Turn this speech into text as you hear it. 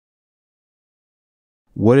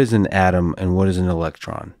What is an atom and what is an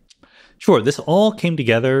electron? Sure. This all came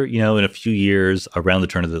together, in a few years around the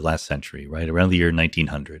turn of the last century, right? Around the year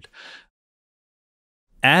 1900.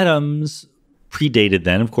 Atoms predated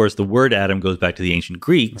then. Of course, the word atom goes back to the ancient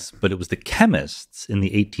Greeks, but it was the chemists in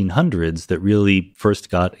the 1800s that really first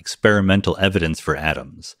got experimental evidence for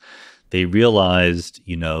atoms. They realized,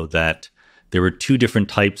 that there were two different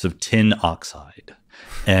types of tin oxide.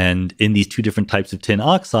 And in these two different types of tin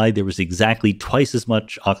oxide, there was exactly twice as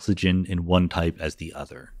much oxygen in one type as the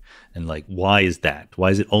other. And why is that?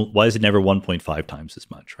 Why is it never 1.5 times as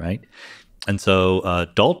much, right? And so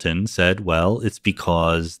Dalton said, well, it's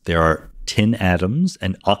because there are tin atoms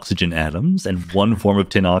and oxygen atoms, and one form of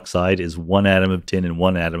tin oxide is one atom of tin and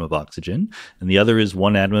one atom of oxygen, and the other is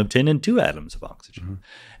one atom of tin and two atoms of oxygen. Mm-hmm.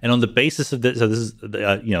 And on the basis of this, so this is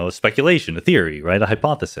a speculation, a theory, right, a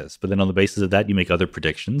hypothesis. But then on the basis of that, you make other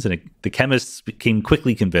predictions, and the chemists became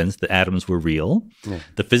quickly convinced that atoms were real. Yeah.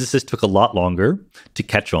 The physicists took a lot longer to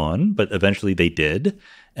catch on, but eventually they did.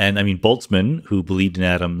 And I mean, Boltzmann, who believed in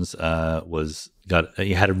atoms,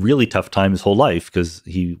 he had a really tough time his whole life because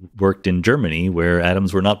he worked in Germany where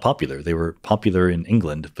atoms were not popular. They were popular in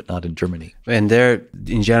England, but not in Germany. And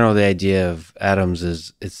in general, the idea of atoms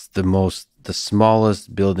is it's the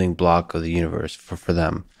smallest building block of the universe for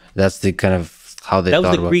them. That's the kind of how they thought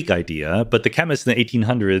about it. That was the Greek idea, but the chemists in the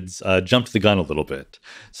 1800s jumped the gun a little bit.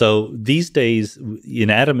 So these days, an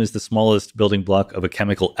atom is the smallest building block of a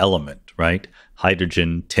chemical element, right?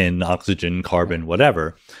 Hydrogen, tin, oxygen, carbon,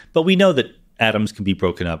 whatever. But we know that atoms can be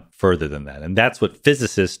broken up further than that. And that's what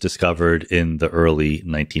physicists discovered in the early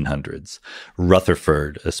 1900s,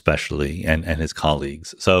 Rutherford especially, and his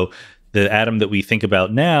colleagues. So the atom that we think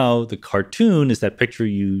about now, the cartoon, is that picture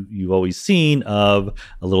you've always seen of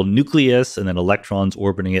a little nucleus and then electrons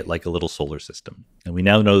orbiting it like a little solar system. And we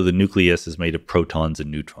now know the nucleus is made of protons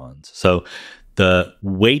and neutrons. So the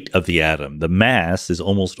weight of the atom, the mass, is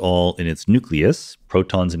almost all in its nucleus.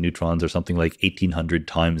 Protons and neutrons are something like 1,800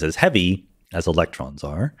 times as heavy as electrons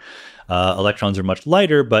are. Electrons are much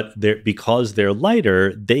lighter, but because they're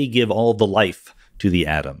lighter, they give all the life to the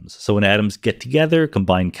atoms. So when atoms get together,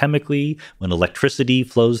 combine chemically, when electricity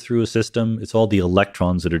flows through a system, it's all the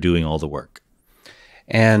electrons that are doing all the work.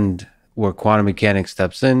 And where quantum mechanics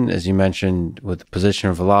steps in, as you mentioned, with the position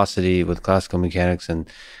of velocity, with classical mechanics, and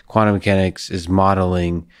quantum mechanics is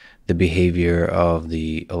modeling the behavior of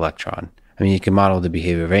the electron. I mean, you can model the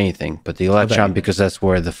behavior of anything, but the electron, because that's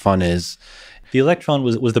where the fun is. The electron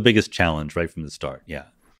was the biggest challenge right from the start, yeah.